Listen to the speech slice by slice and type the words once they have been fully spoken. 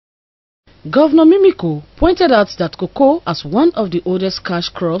Governor Mimiko pointed out that cocoa, as one of the oldest cash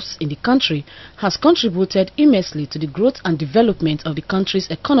crops in the country, has contributed immensely to the growth and development of the country's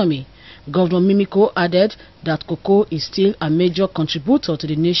economy. Governor Mimiko added that cocoa is still a major contributor to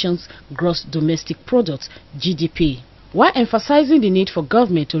the nation's gross domestic product (GDP). While emphasizing the need for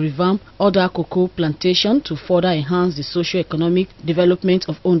government to revamp Oda cocoa plantation to further enhance the socio-economic development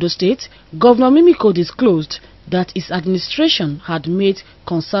of Ondo State, Governor Mimiko disclosed that his administration had made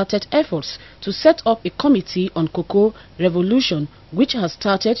concerted efforts to set up a committee on cocoa revolution, which has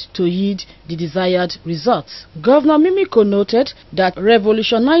started to yield the desired results. Governor Mimiko noted that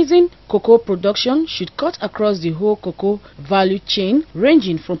revolutionizing cocoa production should cut across the whole cocoa value chain,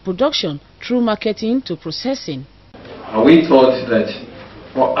 ranging from production through marketing to processing. And we thought that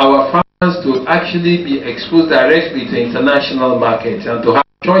for our farmers to actually be exposed directly to international markets and to have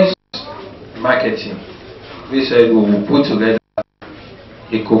choice marketing, we said we will put together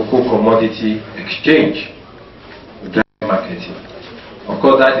a cocoa commodity exchange with marketing. Of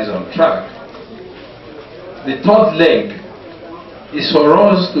course, that is on track. The third leg is for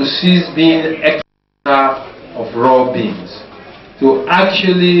us to cease being exporter of raw beans, to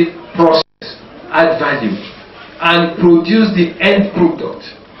actually process, add value, and produce the end product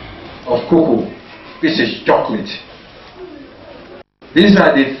of cocoa, which is chocolate. These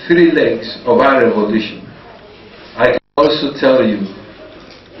are the three legs of our revolution. I can also tell you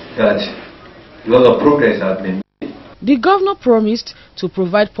that a lot of progress has been made. The governor promised to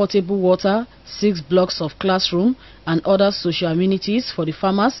provide potable water, 6 blocks of classroom, and other social amenities for the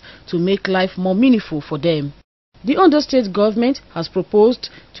farmers to make life more meaningful for them. The Ondo State government has proposed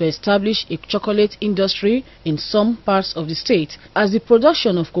to establish a chocolate industry in some parts of the state as the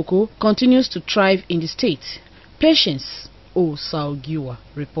production of cocoa continues to thrive in the state. Patience Osaogiwa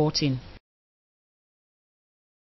reporting.